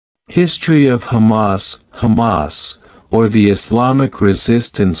History of Hamas, or the Islamic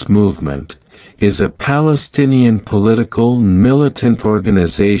Resistance Movement, is a Palestinian political and militant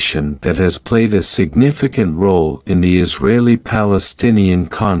organization that has played a significant role in the Israeli-Palestinian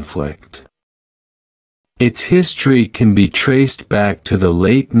conflict. Its history can be traced back to the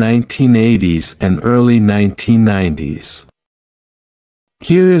late 1980s and early 1990s.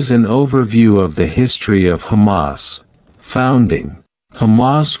 Here is an overview of the history of Hamas. Founding.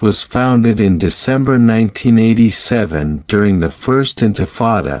 Hamas was founded in December 1987 during the First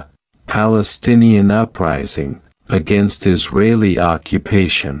Intifada, Palestinian uprising, against Israeli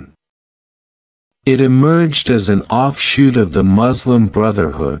occupation. It emerged as an offshoot of the Muslim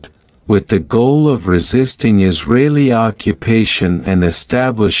Brotherhood, with the goal of resisting Israeli occupation and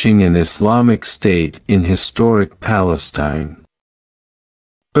establishing an Islamic State in historic Palestine.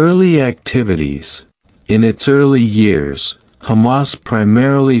 Early activities. In its early years, Hamas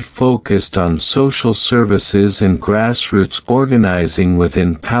primarily focused on social services and grassroots organizing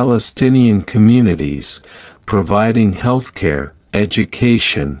within Palestinian communities, providing healthcare,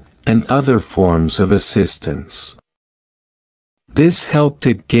 education, and other forms of assistance. This helped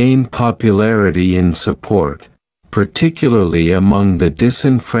it gain popularity and support, particularly among the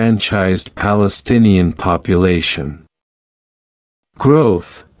disenfranchised Palestinian population.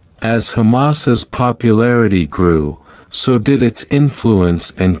 Growth. As Hamas's popularity grew, so did its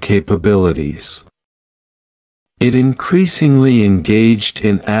influence and capabilities. It increasingly engaged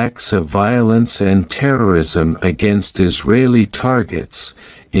in acts of violence and terrorism against Israeli targets,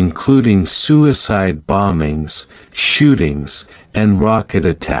 including suicide bombings, shootings, and rocket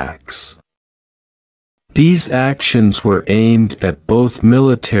attacks. These actions were aimed at both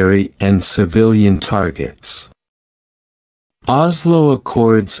military and civilian targets. Oslo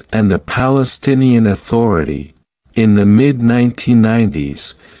Accords and the Palestinian Authority. In the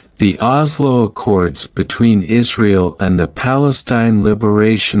mid-1990s, the Oslo Accords between Israel and the Palestine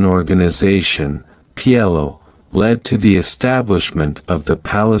Liberation Organization, PLO, led to the establishment of the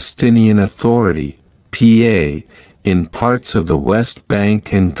Palestinian Authority, PA, in parts of the West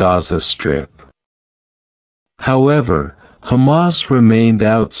Bank and Gaza Strip. However, Hamas remained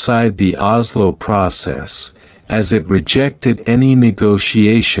outside the Oslo process, as it rejected any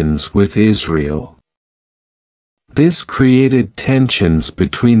negotiations with Israel. This created tensions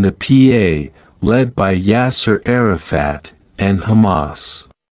between the PA, led by Yasser Arafat, and Hamas.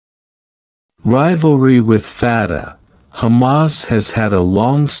 Rivalry with Fatah. Hamas has had a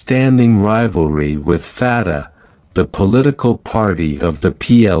long-standing rivalry with Fatah, the political party of the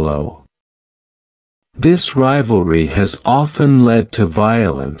PLO. This rivalry has often led to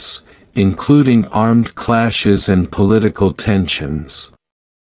violence, including armed clashes and political tensions.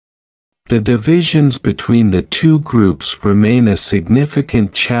 The divisions between the two groups remain a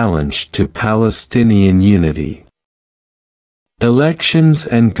significant challenge to Palestinian unity. Elections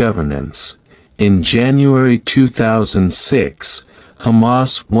and governance. In January 2006,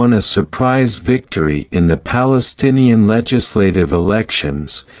 Hamas won a surprise victory in the Palestinian legislative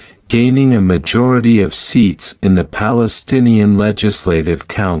elections, gaining a majority of seats in the Palestinian Legislative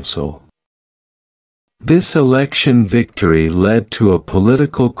Council. This election victory led to a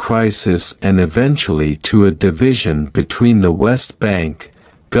political crisis and eventually to a division between the West Bank,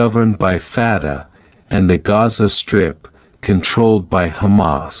 governed by Fatah, and the Gaza Strip, controlled by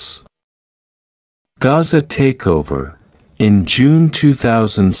Hamas. Gaza takeover. In June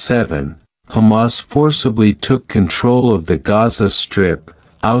 2007, Hamas forcibly took control of the Gaza Strip,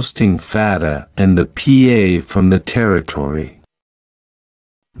 ousting Fatah and the PA from the territory.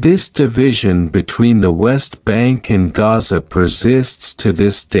 This division between the West Bank and Gaza persists to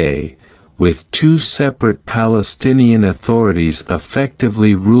this day, with two separate Palestinian authorities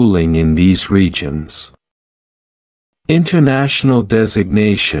effectively ruling in these regions. International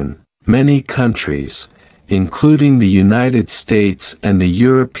designation. Many countries, including the United States and the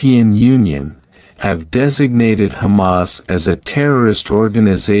European Union, have designated Hamas as a terrorist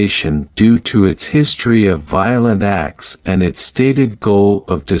organization due to its history of violent acts and its stated goal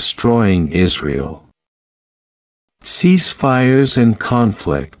of destroying Israel. Ceasefires and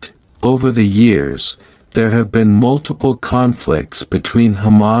conflict. Over the years, there have been multiple conflicts between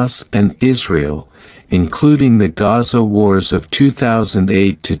Hamas and Israel, including the Gaza Wars of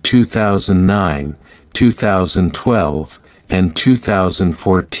 2008 to 2009, 2012, and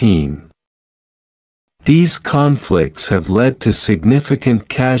 2014. These conflicts have led to significant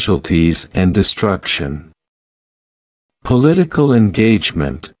casualties and destruction. Political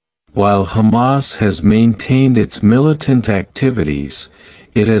engagement. While Hamas has maintained its militant activities,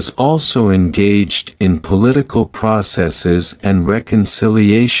 it has also engaged in political processes and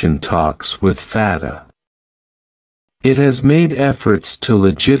reconciliation talks with Fatah. It has made efforts to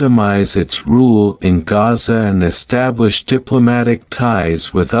legitimize its rule in Gaza and establish diplomatic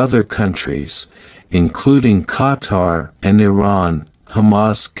ties with other countries, including Qatar and Iran.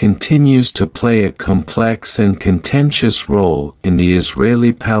 Hamas continues to play a complex and contentious role in the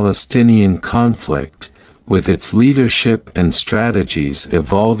Israeli-Palestinian conflict, with its leadership and strategies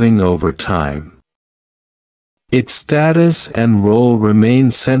evolving over time. Its status and role remain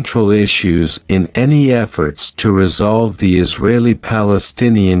central issues in any efforts to resolve the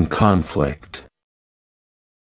Israeli-Palestinian conflict.